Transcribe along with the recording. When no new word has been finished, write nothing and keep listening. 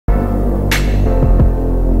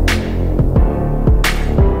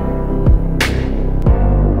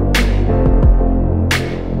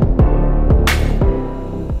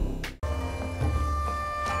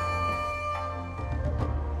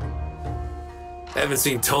Haven't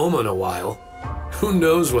seen Thoma in a while. Who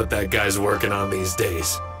knows what that guy's working on these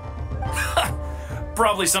days?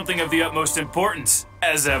 Probably something of the utmost importance,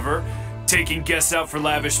 as ever. Taking guests out for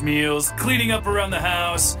lavish meals, cleaning up around the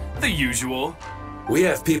house, the usual. We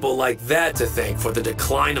have people like that to thank for the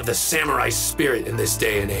decline of the samurai spirit in this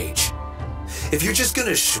day and age. If you're just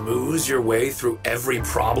gonna schmooze your way through every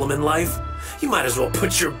problem in life, you might as well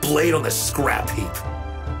put your blade on the scrap heap.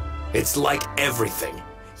 It's like everything.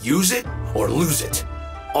 Use it or lose it.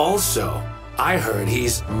 Also, I heard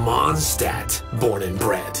he's Mondstadt born and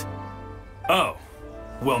bred. Oh,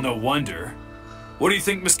 well, no wonder. What do you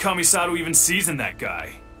think Miss Kamisato even sees in that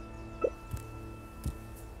guy?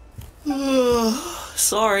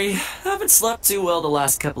 Sorry, haven't slept too well the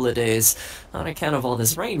last couple of days, on account of all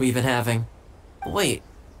this rain we've been having. Wait,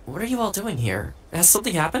 what are you all doing here? Has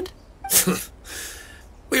something happened?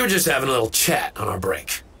 We were just having a little chat on our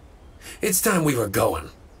break. It's time we were going.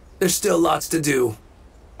 There's still lots to do.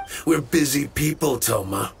 We're busy people,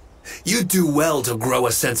 Thoma. You do well to grow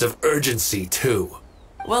a sense of urgency, too.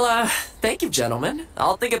 Well, thank you, gentlemen.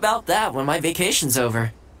 I'll think about that when my vacation's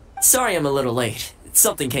over. Sorry I'm a little late.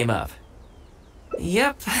 Something came up.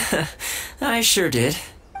 Yep, I sure did.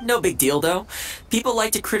 No big deal, though. People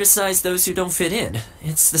like to criticize those who don't fit in.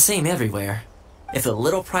 It's the same everywhere. If a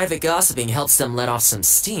little private gossiping helps them let off some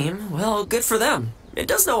steam, well, good for them. It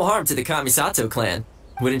does no harm to the Kamisato clan.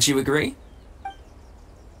 Wouldn't you agree?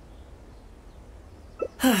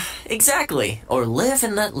 Exactly. Or live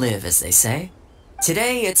and let live, as they say.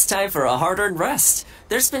 Today, it's time for a hard-earned rest.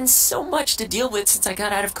 There's been so much to deal with since I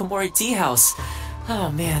got out of Komori Tea House.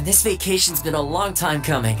 Oh man, this vacation's been a long time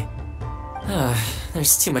coming.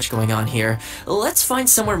 There's too much going on here. Let's find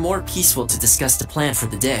somewhere more peaceful to discuss the plan for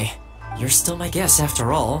the day. You're still my guest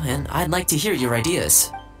after all, and I'd like to hear your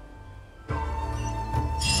ideas.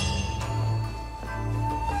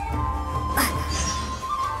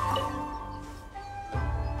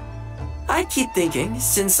 I keep thinking,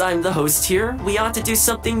 since I'm the host here, we ought to do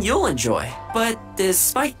something you'll enjoy. But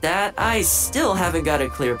despite that, I still haven't got a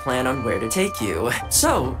clear plan on where to take you.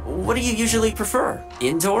 So, what do you usually prefer?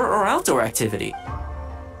 Indoor or outdoor activity?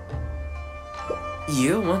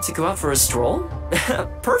 You want to go out for a stroll?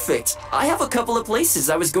 Perfect! I have a couple of places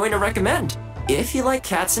I was going to recommend. If you like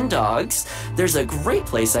cats and dogs, there's a great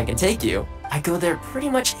place I can take you. I go there pretty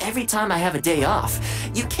much every time I have a day off.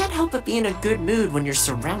 You can't help but be in a good mood when you're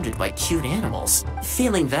surrounded by cute animals.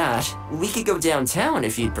 Feeling that, we could go downtown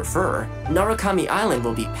if you'd prefer. Narukami Island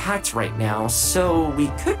will be packed right now, so we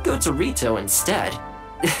could go to Rito instead.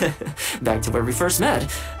 Back to where we first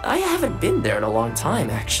met. I haven't been there in a long time,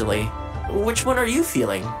 actually. Which one are you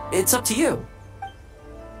feeling? It's up to you.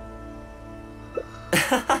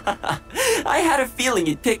 I had a feeling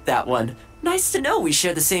you'd pick that one. Nice to know we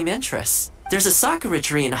share the same interests. There's a sakura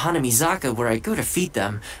tree in Hanamizaka where I go to feed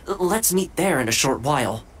them. Let's meet there in a short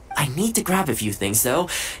while. I need to grab a few things, though.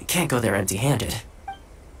 Can't go there empty-handed.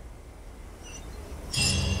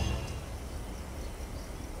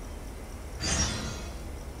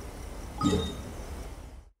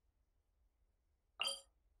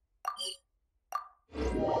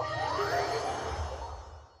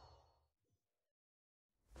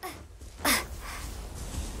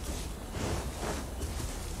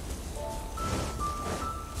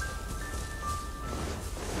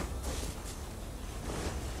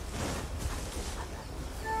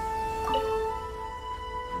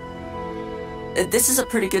 This is a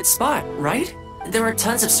pretty good spot, right? There are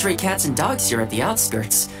tons of stray cats and dogs here at the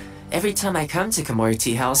outskirts. Every time I come to Komori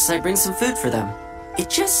Tea House, I bring some food for them. It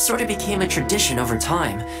just sort of became a tradition over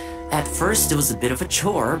time. At first, it was a bit of a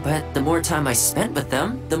chore, but the more time I spent with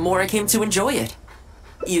them, the more I came to enjoy it.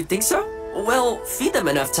 You think so? Well, feed them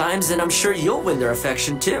enough times and I'm sure you'll win their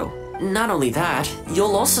affection too. Not only that,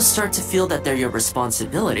 you'll also start to feel that they're your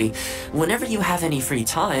responsibility. Whenever you have any free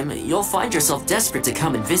time, you'll find yourself desperate to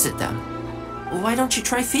come and visit them. Why don't you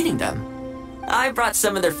try feeding them? I brought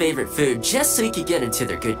some of their favorite food just so you could get into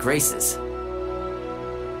their good graces.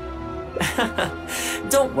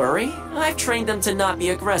 Don't worry, I've trained them to not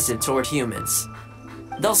be aggressive toward humans.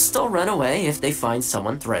 They'll still run away if they find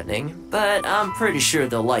someone threatening, but I'm pretty sure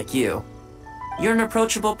they'll like you. You're an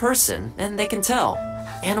approachable person, and they can tell.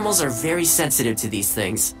 Animals are very sensitive to these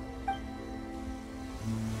things.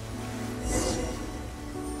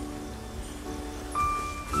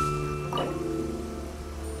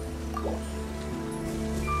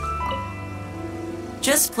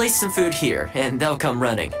 Just place some food here, and they'll come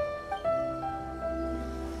running.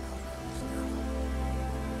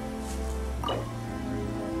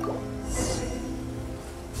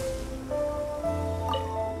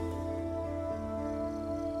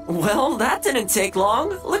 Well, that didn't take long.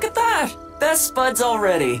 Look at that! Best buds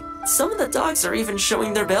already. Some of the dogs are even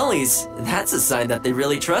showing their bellies. That's a sign that they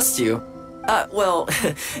really trust you. Well,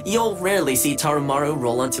 you'll rarely see Tarumaru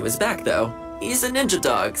roll onto his back, though. He's a ninja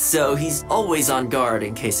dog, so he's always on guard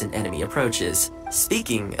in case an enemy approaches.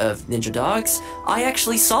 Speaking of ninja dogs, I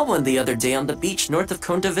actually saw one the other day on the beach north of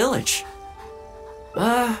Konda Village.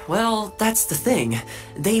 Well, that's the thing.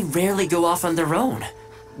 They rarely go off on their own.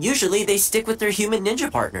 Usually they stick with their human ninja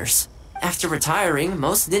partners. After retiring,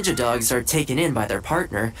 most ninja dogs are taken in by their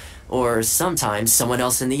partner, or sometimes someone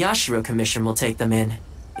else in the Yashiro Commission will take them in.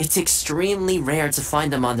 It's extremely rare to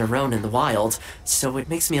find them on their own in the wild, so it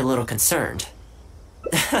makes me a little concerned.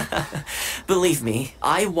 Believe me,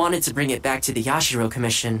 I wanted to bring it back to the Yashiro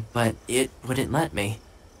Commission, but it wouldn't let me.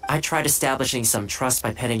 I tried establishing some trust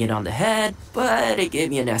by petting it on the head, but it gave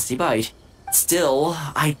me a nasty bite. Still,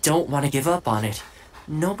 I don't want to give up on it.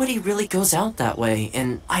 Nobody really goes out that way,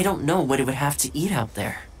 and I don't know what it would have to eat out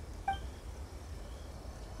there.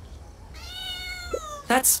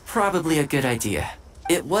 That's probably a good idea.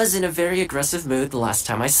 It was in a very aggressive mood the last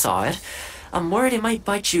time I saw it. I'm worried it might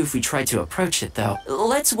bite you if we try to approach it, though.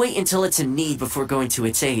 Let's wait until it's in need before going to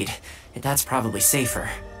its aid. That's probably safer.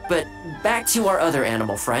 But back to our other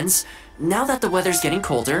animal friends. Now that the weather's getting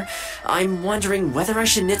colder, I'm wondering whether I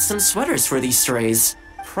should knit some sweaters for these strays.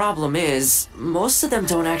 Problem is, most of them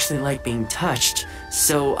don't actually like being touched,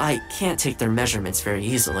 so I can't take their measurements very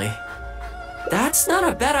easily. That's not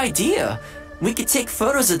a bad idea. We could take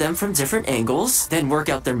photos of them from different angles, then work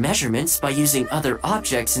out their measurements by using other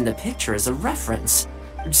objects in the picture as a reference.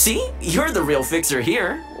 See? You're the real fixer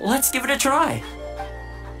here. Let's give it a try.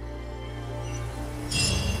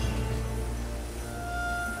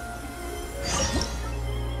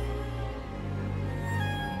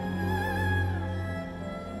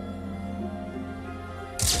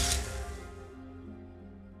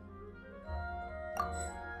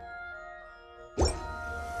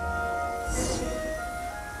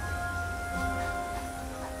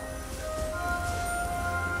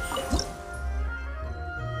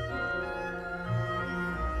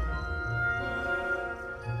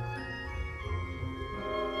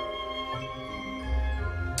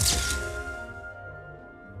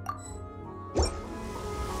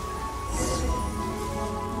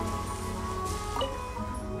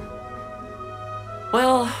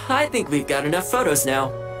 Well, I think we've got enough photos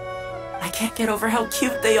now. I can't get over how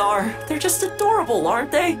cute they are. They're just adorable,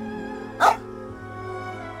 aren't they?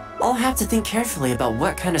 I'll have to think carefully about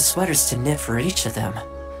what kind of sweaters to knit for each of them.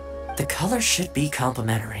 The colors should be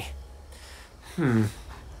complementary.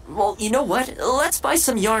 Well, you know what? Let's buy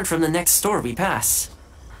some yarn from the next store we pass.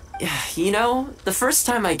 You know, the first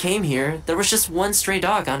time I came here, there was just one stray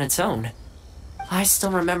dog on its own. I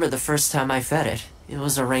still remember the first time I fed it. It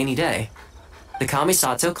was a rainy day. The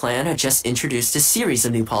Kamisato clan had just introduced a series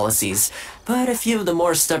of new policies, but a few of the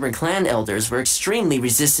more stubborn clan elders were extremely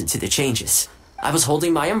resistant to the changes. I was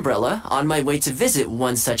holding my umbrella, on my way to visit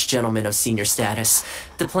one such gentleman of senior status.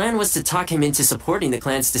 The plan was to talk him into supporting the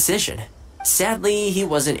clan's decision. Sadly, he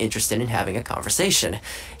wasn't interested in having a conversation.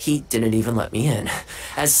 He didn't even let me in.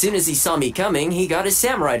 As soon as he saw me coming, he got his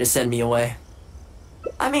samurai to send me away.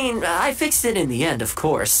 I mean, I fixed it in the end, of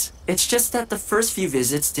course. It's just that the first few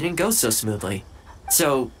visits didn't go so smoothly.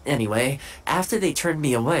 So, anyway, after they turned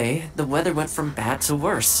me away, the weather went from bad to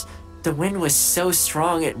worse. The wind was so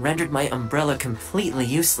strong it rendered my umbrella completely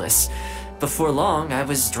useless. Before long, I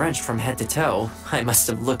was drenched from head to toe. I must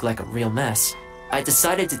have looked like a real mess. I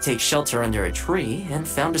decided to take shelter under a tree and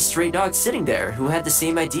found a stray dog sitting there who had the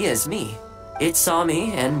same idea as me. It saw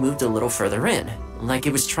me and moved a little further in, like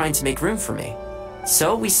it was trying to make room for me.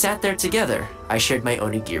 So we sat there together. I shared my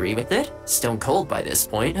onigiri with it, stone cold by this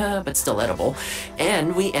point, but still edible,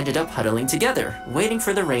 and we ended up huddling together, waiting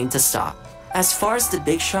for the rain to stop. As far as the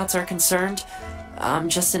big shots are concerned, I'm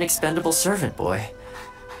just an expendable servant boy.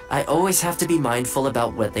 I always have to be mindful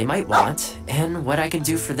about what they might want, and what I can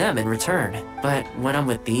do for them in return. But when I'm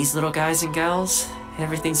with these little guys and gals,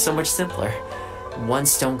 everything's so much simpler. One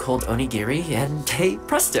stone cold onigiri, and hey,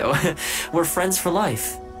 presto, we're friends for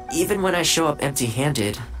life. Even when I show up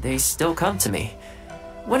empty-handed, they still come to me.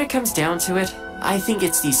 When it comes down to it, I think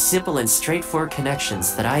it's these simple and straightforward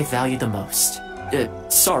connections that I value the most.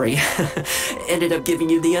 Sorry. Ended up giving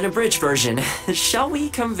you the unabridged version. Shall we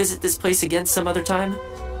come visit this place again some other time?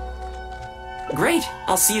 Great!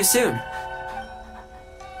 I'll see you soon.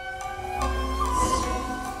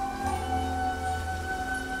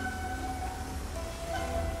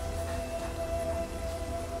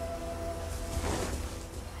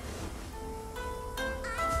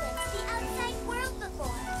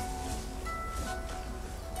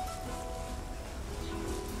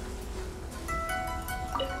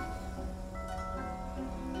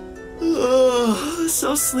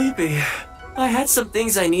 So sleepy. I had some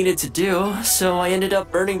things I needed to do, so I ended up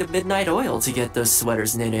burning the midnight oil to get those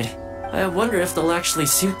sweaters knitted. I wonder if they'll actually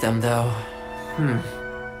suit them, though.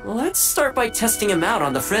 Let's start by testing them out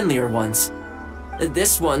on the friendlier ones.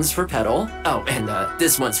 This one's for Petal. Oh, and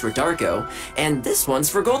this one's for Darko. And this one's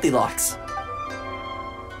for Goldilocks.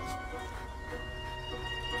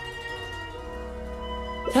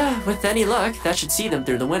 With any luck, that should see them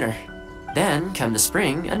through the winter. Then, come the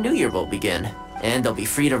spring, a new year will begin, and they'll be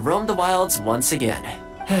free to roam the wilds once again.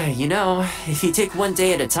 You know, if you take one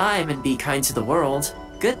day at a time and be kind to the world,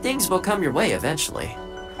 good things will come your way eventually.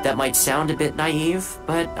 That might sound a bit naive,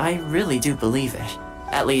 but I really do believe it.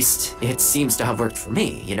 At least, it seems to have worked for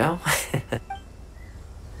me, you know?